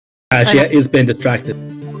She is being distracted.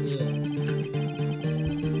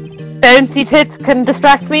 Bouncy tits can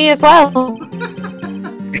distract me as well.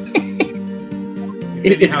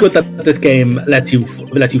 It's good that this game lets you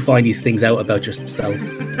find these things out about yourself.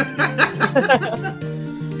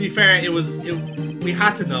 To be fair, we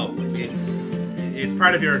had to know. It's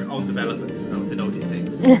part of your own development to know these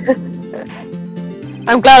things.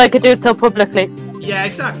 I'm glad I could do it so publicly. Yeah,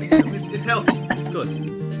 exactly. It's healthy. It's good.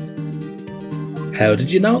 How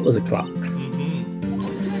did you know it was a clock?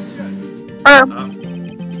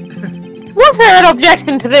 Was there an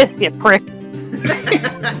objection to this, you prick?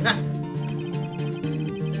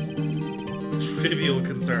 Trivial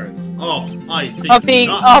concerns. Oh, I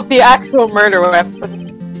think of the actual murder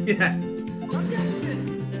weapon. Yeah.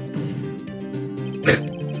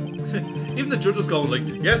 Even the judge was going like,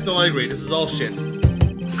 yes, no, I agree. This is all shit.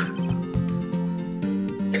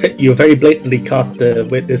 You very blatantly caught the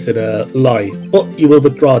witness in a lie, but you will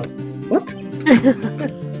withdraw. What?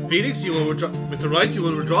 Phoenix, you will withdraw. Mr. Wright, you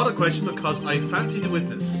will withdraw the question because I fancy the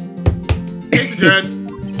witness. Case adjourned.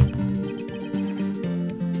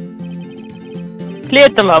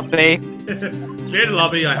 Cleared the lobby. Clear the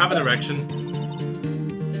lobby. I have an erection.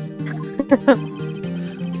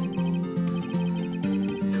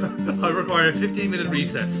 I require a 15-minute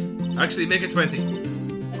recess. Actually, make it 20.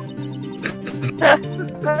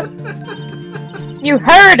 You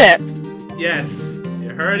heard it. Yes, you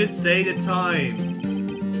heard it. Say the time.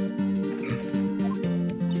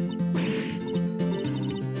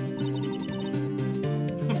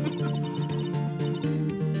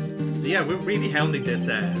 So yeah, we're really hounding this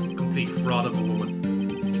complete fraud of a woman.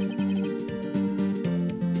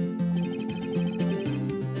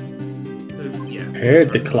 Yeah.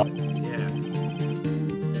 Heard the clock. Yeah.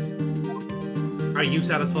 Are you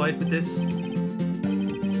satisfied with this?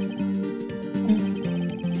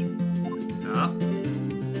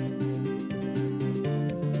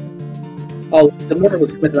 Oh, the murder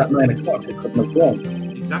was committed at 9 o'clock. It couldn't have gone.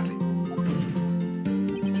 Exactly.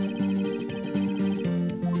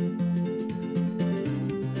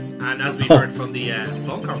 And as we heard from the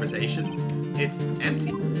phone conversation, it's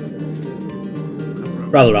empty.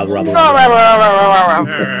 Rabble.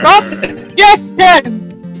 Objection!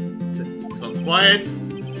 So quiet.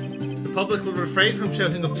 The public will refrain from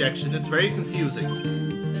shouting objection. It's very confusing.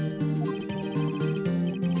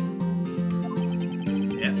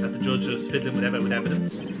 Yeah, that's the judge just fiddling with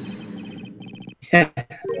evidence.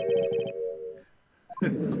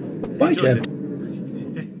 Why, Jed?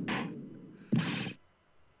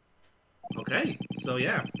 Okay, so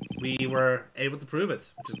yeah, we were able to prove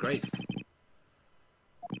it, which is great.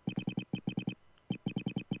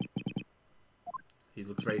 He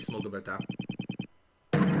looks very smug about that.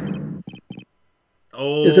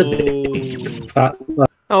 Oh, Is a big fat.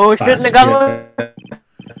 Oh, shouldn't have gone.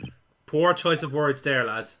 Poor choice of words there,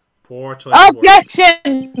 lads. Poor choice of words.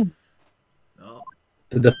 Objection! No.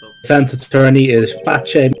 The defense attorney is fat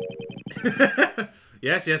shame.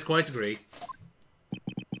 Yes, quite agree.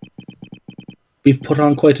 We've put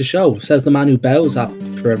on quite a show, says the man who bows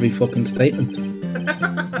after every fucking statement.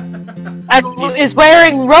 And is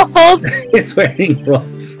wearing ruffles. He's wearing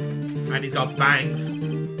ruffs. And he's got bangs.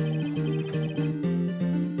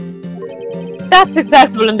 That's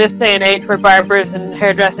acceptable in this day and age where barbers and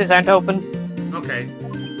hairdressers aren't open. Okay,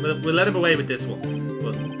 we'll let him away with this one.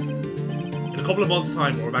 But in a couple of months'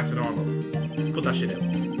 time, when we're back to normal, put that shit out.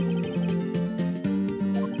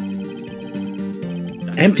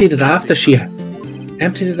 Emptied it after she happened.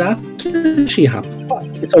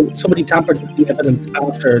 So somebody tampered with the evidence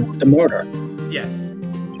after the murder. Yes.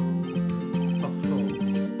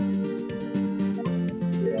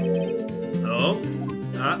 Oh,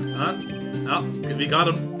 we got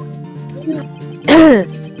him.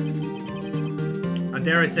 And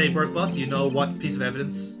dare I say, Bertbot, do you know what piece of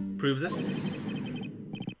evidence proves it?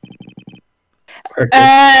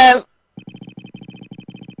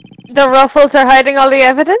 The ruffles are hiding all the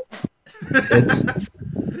evidence?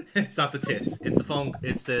 It's not the tits. It's the phone.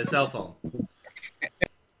 It's the cell phone.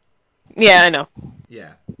 Yeah, I know.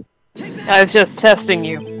 Yeah. I was just testing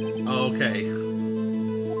you. Okay.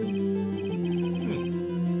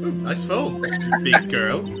 Ooh, nice phone, big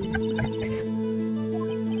girl.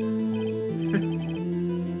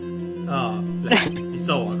 Oh, bless. He's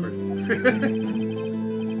so awkward.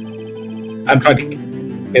 I'm trying to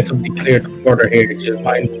get something clear to order here. Just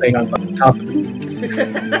mind staying on top of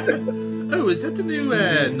it. Oh, is that the new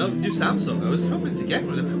new Samsung? I was hoping to get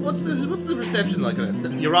one. What's the reception like on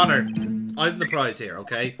it? Your Honor, eyes on the prize here,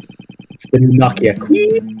 okay? It's the new Nokia.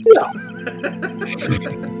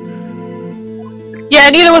 Yeah,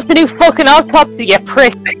 neither was the new fucking autopsy, you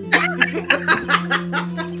prick.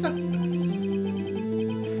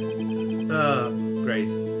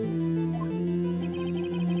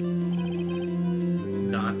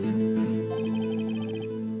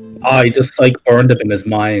 I just like burned him in his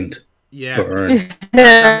mind. Yeah, Burn.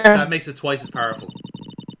 that makes it twice as powerful.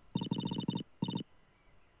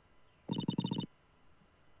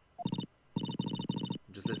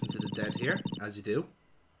 Just listen to the dead here, as you do.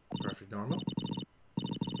 Perfect normal.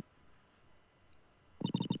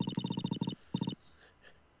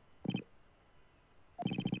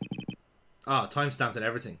 Ah, timestamped and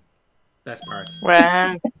everything. Best part.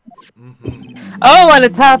 Wow. Oh, and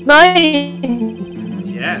it's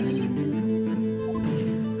 9:30. yes.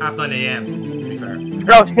 9:30 AM, to be fair.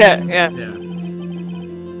 Oh shit, yeah. Yeah.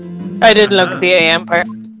 I did look at the AM part.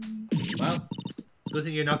 Well, good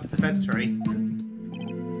thing you're not the defense attorney.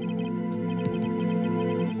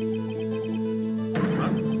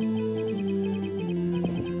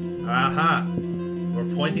 Aha!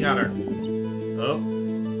 We're pointing at her. Oh.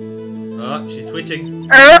 Oh, she's twitching.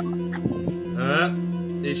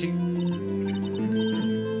 Is she?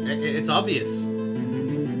 It's obvious.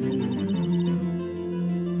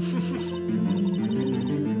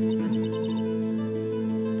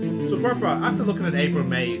 So, Barbara, after looking at April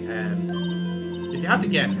May, if you had to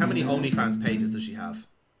guess, how many OnlyFans pages does she have?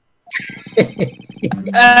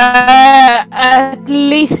 At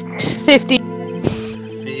least 50.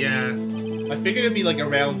 Yeah, I figured it'd be like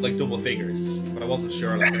around like double figures, but I wasn't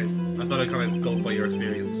sure. Like, I thought I'd kind of go by your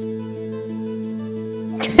experience.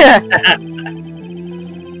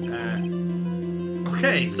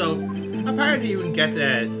 Okay, so apparently you can get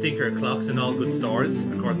Thinker clocks in all good stores,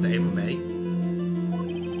 according to April May.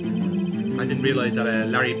 I didn't realise that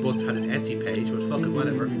Larry Butts had an Etsy page, but fucking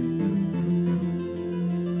whatever.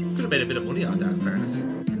 Could have made a bit of money on that, in fairness.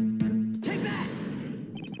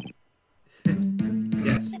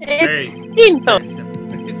 Yes, very simple. Very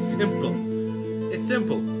simple. It's simple. It's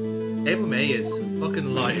simple. April May is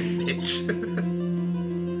fucking live, bitch.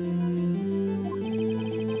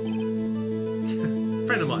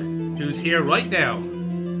 Friend of mine who's here right now.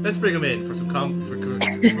 Let's bring him in for some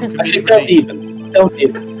Actually, don't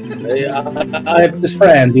even. I have this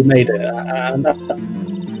friend. He made it.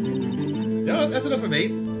 No, that's enough for me.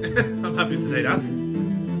 I'm happy to say that.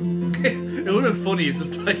 It would have been funny if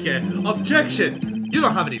just like objection. You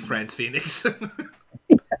don't have any friends, Phoenix.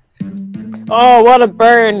 Oh, what a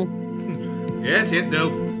burn. Yes, no.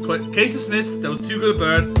 Case dismissed. That was too good a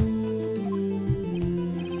burn.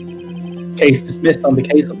 Case dismissed on the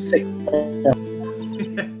case of 6.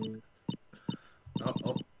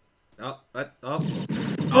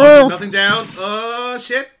 Oh, nothing down. Oh,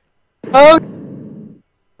 shit. Oh.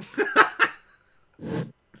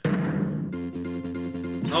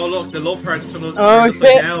 Oh, look, the love heart's turned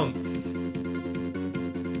shit. down.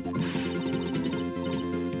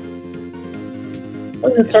 Why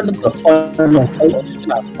does it turn into a final fight? Just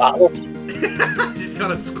gonna battle. Just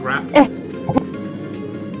gotta scrap.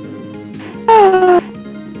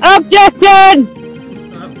 Objection!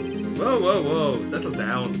 Whoa. Settle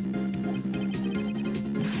down.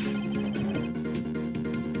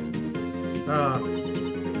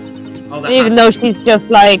 Even though she's just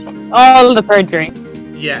like all the perjury.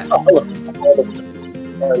 Yeah. All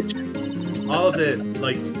of the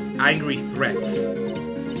like angry threats.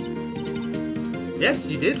 Yes,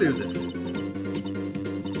 you did lose it.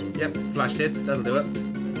 Yep, flash tits, that'll do it.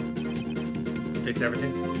 Fix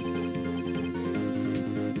everything.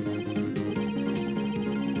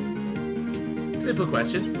 Simple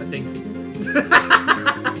question, I think.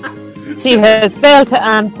 She has failed to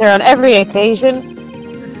answer on every occasion.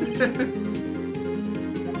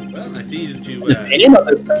 Well, I see that you.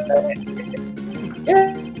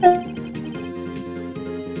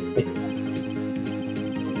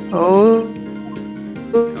 Oh.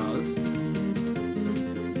 Because.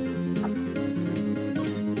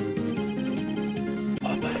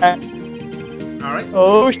 Alright.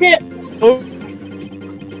 Oh shit! Oh.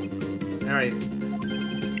 Alright.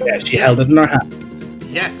 Yeah, she held it in her hand.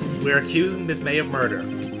 Yes, we're accusing Miss May of murder.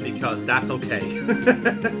 Because that's okay.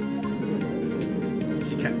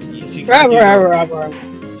 She can't use her...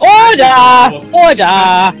 Order!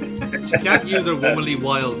 She can't use her womanly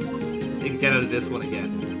wiles to get out of this one again.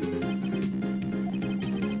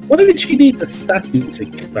 Why would she need the statue to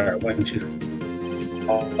kill her when she's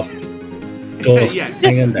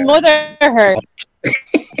Just smother her.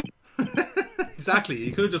 Exactly,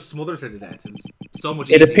 you could have just smothered her to death. It was so much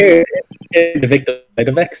easier. It appeared in the victim might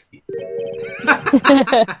have vexed.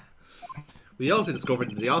 We also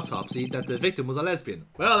discovered in the autopsy that the victim was a lesbian.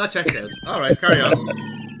 Well, that checks out. Alright, carry on.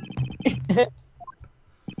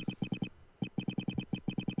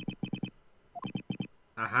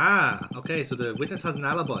 Aha! Okay, so the witness has an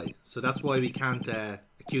alibi. So that's why we can't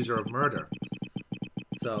accuse her of murder.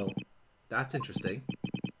 So, that's interesting.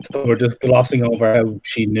 So we're just glossing over how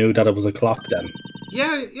she knew that it was a clock then.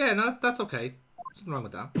 Yeah, no, that's okay. Nothing wrong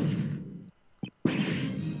with that.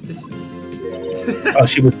 This... Oh,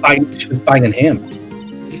 she was banging him.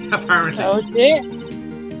 Yeah, apparently. Oh shit.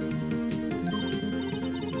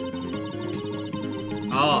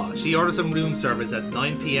 Oh, she ordered some room service at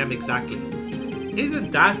 9 PM exactly.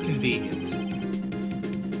 Isn't that convenient?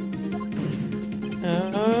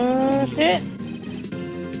 Oh shit.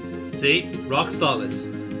 See? Rock solid.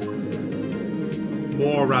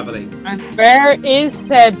 More raveling. And where is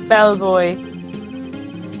said bellboy?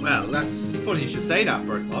 Well, that's funny you should say that,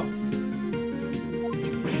 Bertlock.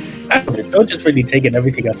 Don't just really taking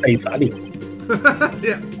everything at face value.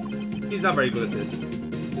 Yeah. He's not very good at this.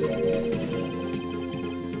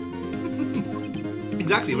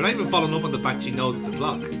 Exactly, we're not even following up on the fact she knows it's a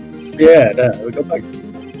clock. Yeah, no, we go back.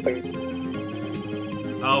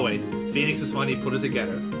 Oh wait, Phoenix has finally put it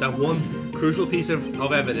together. That one crucial piece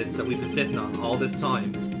of evidence that we've been sitting on all this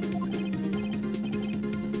time.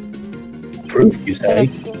 Proof, you say?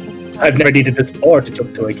 I've never needed this before to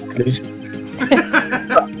jump to a conclusion.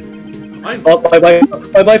 Well, my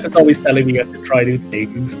wife is always telling me I have to try new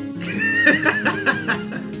things.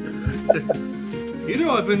 You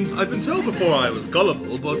know, I've been told before I was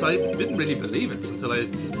gullible, but I didn't really believe it until I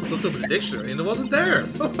looked up in the dictionary and it wasn't there.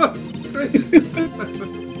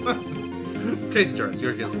 Case adjourned,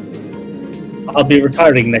 you're guilty. I'll be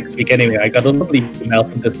retiring next week anyway. I got a lovely email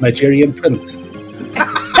from this Nigerian prince.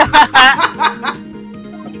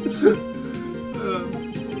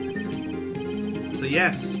 So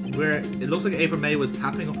yes, it looks like April May was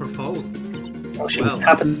tapping up her phone. Oh, she was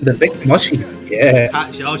tapping the victim, was she? Yeah.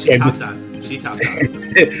 She tapped that. She tapped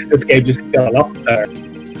that. This game just got a lot better.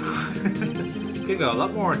 This game got a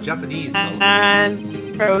lot more Japanese.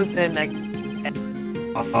 And frozen again.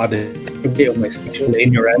 The bit of my sexual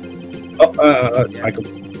innuendo. Oh, yeah. Michael.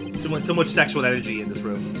 Too much sexual energy in this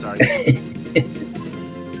room. I'm sorry.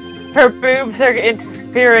 Her boobs are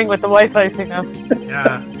interfering with the Wi-Fi signal.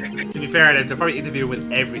 Yeah. To be fair, they're probably interfering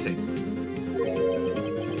with everything.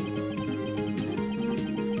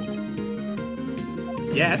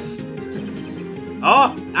 Yes.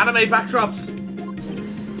 Oh, anime backdrops.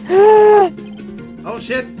 Oh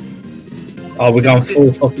shit. Oh, we're going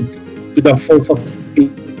full fucking. We're going full fucking.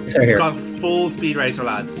 Here. We've gone full speed racer,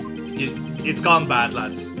 lads. It's gone bad,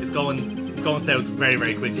 lads. It's going south very,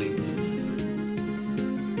 very quickly.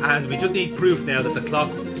 And we just need proof now that the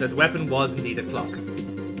weapon was indeed a clock.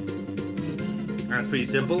 And it's pretty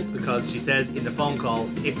simple because she says in the phone call,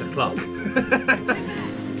 it's a clock.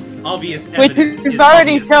 Obvious evidence. Which is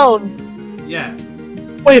already shown. Yeah.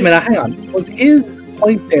 Wait a minute, hang on. Was his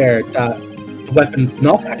point there that the weapon's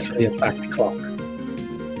not actually a fact clock?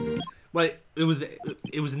 Well, it was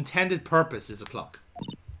intended purpose is a clock.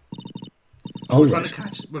 Oh, we're trying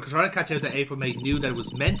to catch out that April May knew that it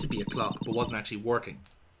was meant to be a clock but wasn't actually working.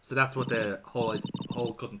 So that's what the whole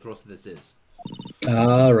cut and thrust of this is.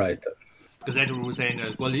 All right. Because Edward was saying,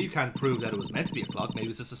 well, you can't prove that it was meant to be a clock. Maybe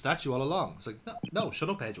it's just a statue all along. It's like, no, shut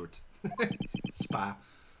up, Edward. Spa.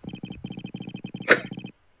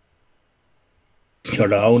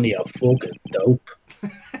 You're only a fucking dope.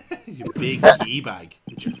 You big key bag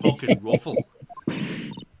with your fucking ruffle.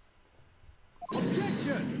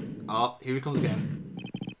 Objection. Oh, here he comes again.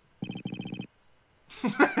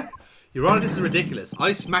 Your Honor, this is ridiculous.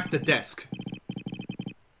 I smacked the desk.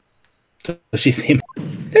 She seemed.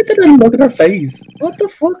 They didn't look at her face. What the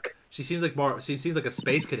fuck? She seems like a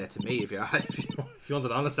space cadet to me. If you want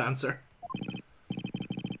an honest answer.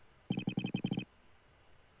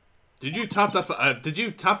 Did you tap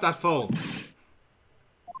that phone?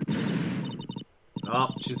 Oh,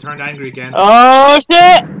 she's turned angry again. Oh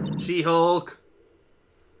shit! She-Hulk.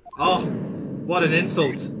 Oh, what an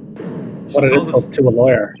insult. What an insult to a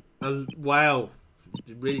lawyer. Wow.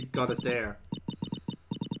 You really got us there.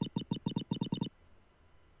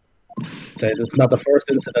 It's not the first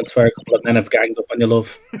incident where a couple of men have ganged up on your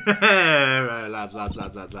love.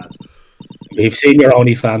 lads. We've seen your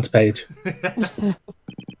OnlyFans page.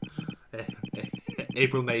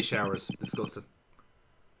 April May showers. Disgusting.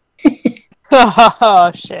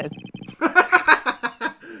 Oh shit.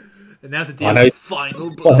 And now to deal with the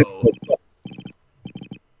final blow.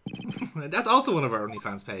 That's also one of our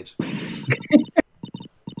OnlyFans page.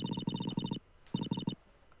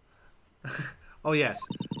 Oh yes,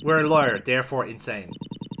 we're a lawyer, therefore insane.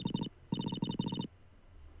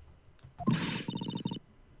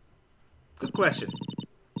 Good question.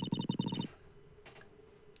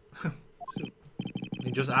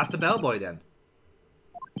 You just ask the bellboy then.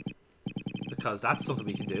 Because that's something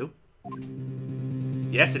we can do.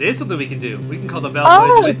 Yes, it is something we can do. We can call the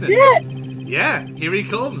bellboy as a witness. Shit. Yeah, here he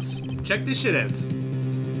comes. Check this shit out.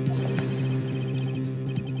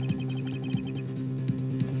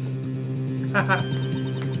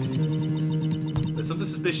 There's something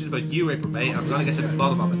suspicious about you, April May. I'm gonna get to the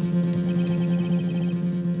bottom of it.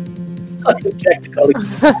 Check the code.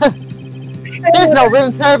 There's no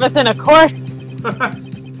room service in a court.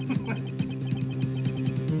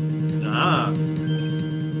 Ah.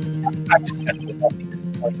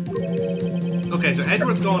 Okay, so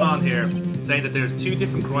Edward's going on here saying that there's 2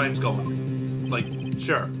 different crimes going. Like,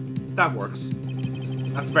 sure, that works.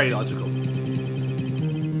 That's very logical.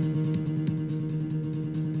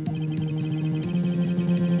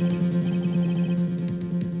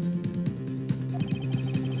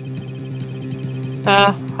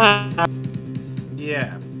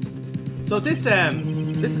 Yeah. So this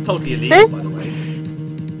is totally illegal, by the way.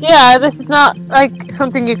 Yeah, this is not like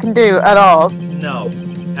something you can do at all. No.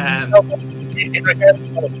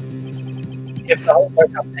 If the whole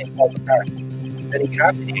thing falls apart, then he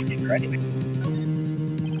can't be illegal anyway.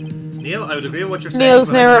 Neil, I would agree with what you're saying. Neil's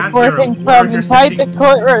now reporting from inside the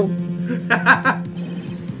courtroom.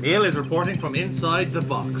 Neil is reporting from inside the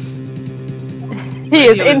box. He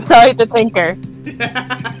is inside the thinker.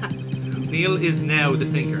 Neil is now the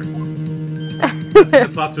thinker. That's been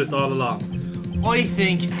the plot twist all along. I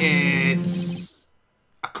think it's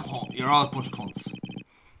a cunt. You're all a bunch of cunts.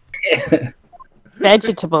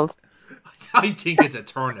 Vegetables. I think it's a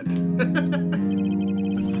turnip.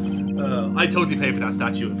 I totally pay for that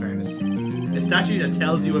statue, in fairness. A statue that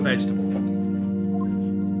tells you a vegetable.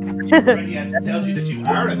 That tells you that you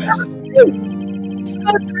are a vegetable.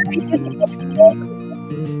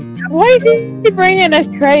 Why did you bring in a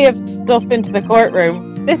tray of stuff into the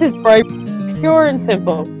courtroom? This is bribe, pure and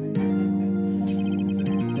simple.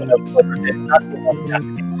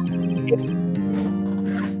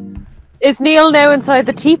 Is Neil now inside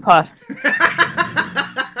the teapot?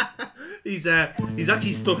 He's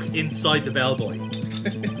actually stuck inside the bellboy.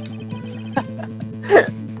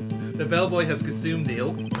 The bellboy has consumed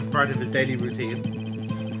Neil as part of his daily routine.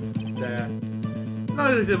 It's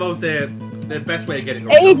not about the best way of getting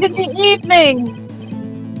around. 8 in the evening.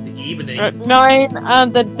 The evening. At 9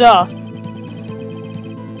 on the dot.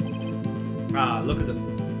 Ah, look at them.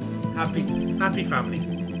 Happy family.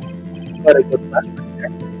 What a good match.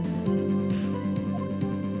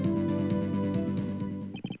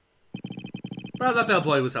 Well, that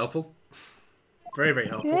bellboy was helpful. Very, very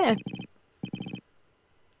helpful. Yeah.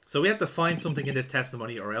 So we have to find something in this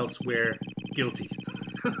testimony or else we're guilty.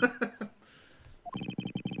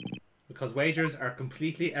 Because wagers are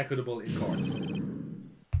completely equitable in court.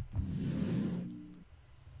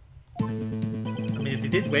 I mean, if they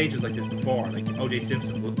did wagers like this before, like O.J.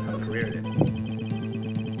 Simpson wouldn't have a career in it.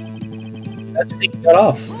 That's he got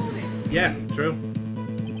off. Yeah, true.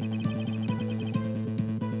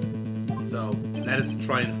 So let us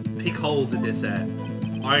try and pick holes in this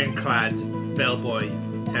ironclad bellboy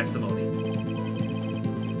testimony.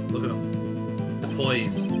 Look at him. The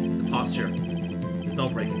poise, the posture. There's no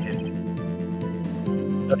breaking him.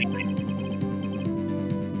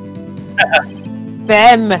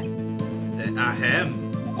 Them. Ahem.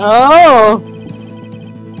 Oh.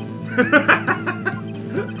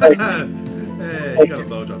 Hey, you got a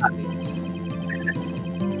blowjob.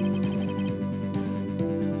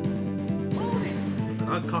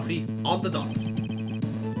 Nice coffee on the dot.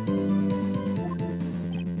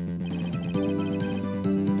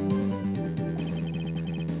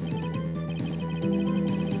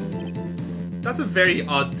 That's a very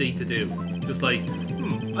odd thing to do. Just like,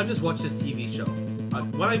 I've just watched this TV show.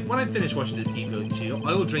 When I finish watching this TV show,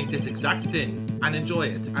 I will drink this exact thing and enjoy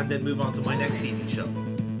it, and then move on to my next TV show.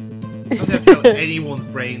 And that's how anyone's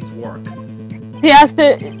brains work. He has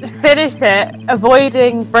to finish it,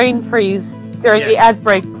 avoiding brain freeze during the ad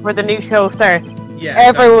break before the new show starts. Yeah,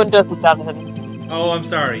 everyone does it, Jonathan. Oh, I'm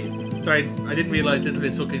sorry. Sorry, I didn't realise Little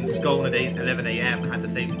Miss fucking Scone at 11 AM had the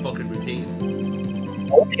same fucking routine.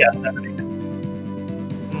 Oh, yeah.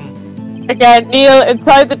 Again, Neil,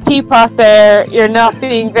 inside the teapot there, you're not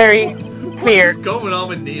being very clear. What's going on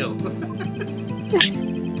with Neil?